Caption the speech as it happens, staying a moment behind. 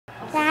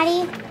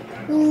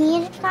We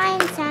need to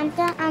find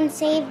Santa and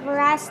save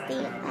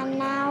Rusty, and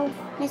now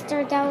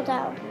Mr.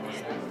 Dodo.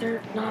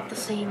 They're not the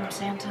same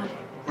Santa.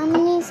 How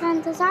many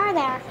Santas are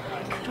there?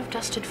 He could have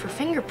dusted for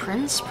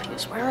fingerprints, but he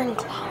was wearing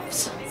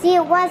gloves. See,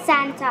 it was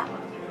Santa.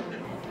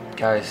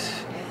 Guys,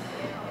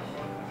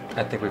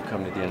 I think we've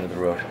come to the end of the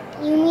road.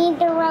 You need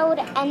the road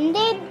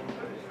ended?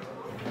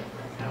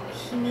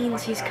 He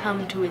means he's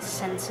come to his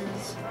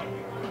senses.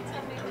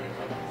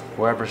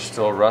 Whoever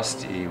stole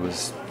Rusty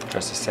was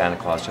dressed as Santa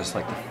Claus, just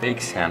like the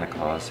fake Santa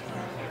Claus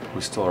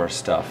who stole our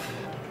stuff.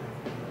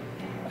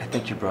 I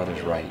think your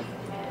brother's right.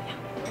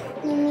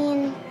 You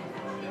mean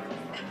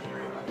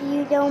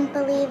you don't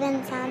believe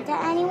in Santa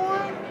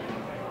anymore?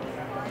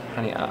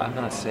 Honey, I'm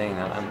not saying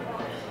that. I'm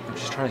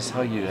just trying to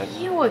tell you that...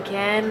 You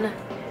again.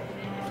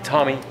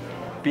 Tommy,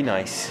 be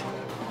nice.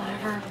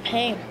 Whatever.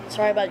 Hey,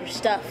 sorry about your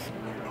stuff.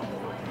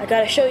 I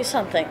gotta show you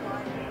something.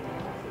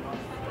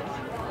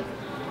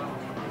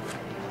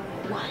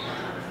 What?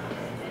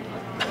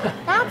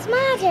 That's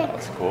magic.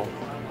 That's cool.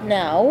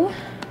 Now,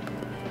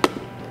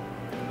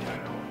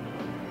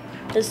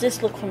 does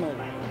this look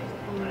familiar?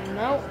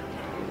 No.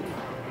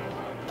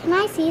 Can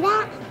I see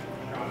that?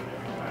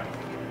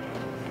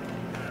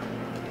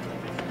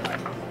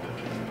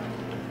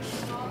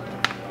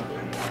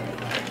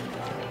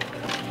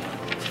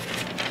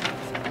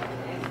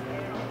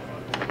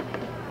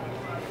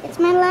 It's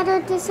my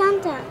letter to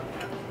Santa.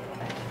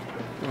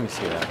 Let me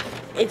see that.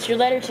 It's your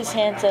letter to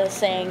Santa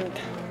saying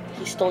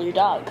he stole your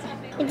dog.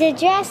 It's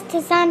addressed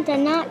to Santa,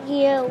 not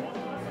you.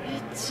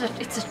 It's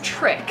a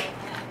trick.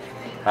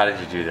 How did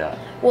you do that?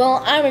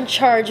 Well, I'm in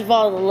charge of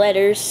all the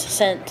letters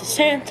sent to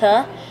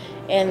Santa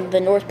in the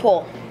North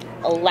Pole,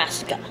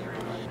 Alaska.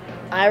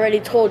 I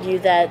already told you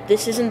that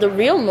this isn't the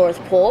real North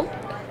Pole,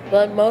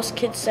 but most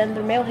kids send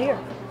their mail here.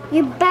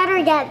 You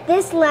better get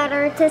this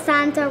letter to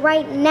Santa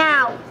right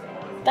now.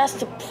 That's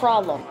the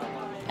problem.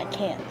 I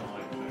can't.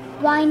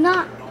 Why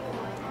not?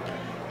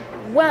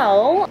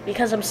 Well,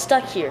 because I'm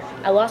stuck here.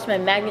 I lost my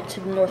magnet to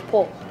the North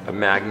Pole. A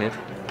magnet?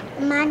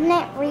 A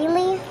magnet,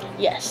 really?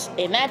 Yes,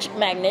 a magic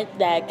magnet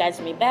that guides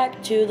me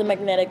back to the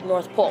magnetic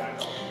North Pole.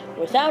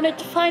 Without it,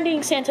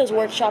 finding Santa's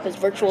workshop is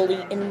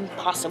virtually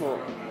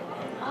impossible.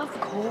 Of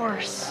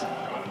course.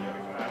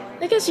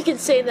 I guess you could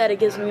say that it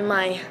gives me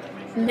my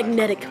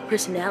magnetic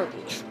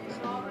personality.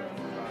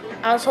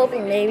 I was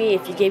hoping maybe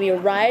if you gave me a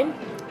ride,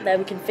 that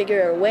we can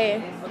figure our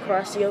way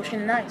across the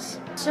ocean and ice.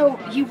 So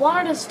you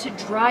wanted us to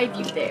drive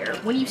you there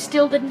when you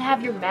still didn't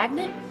have your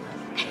magnet?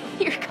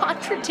 You're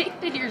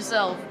contradicting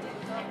yourself.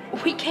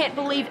 We can't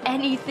believe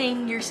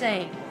anything you're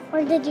saying.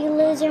 Or did you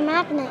lose your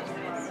magnet?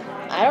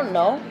 I don't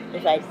know.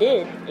 If I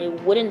did,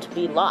 it wouldn't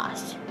be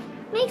lost.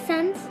 Makes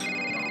sense.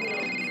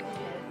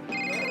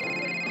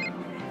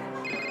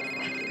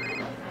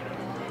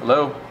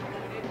 Hello?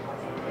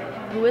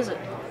 Who is it?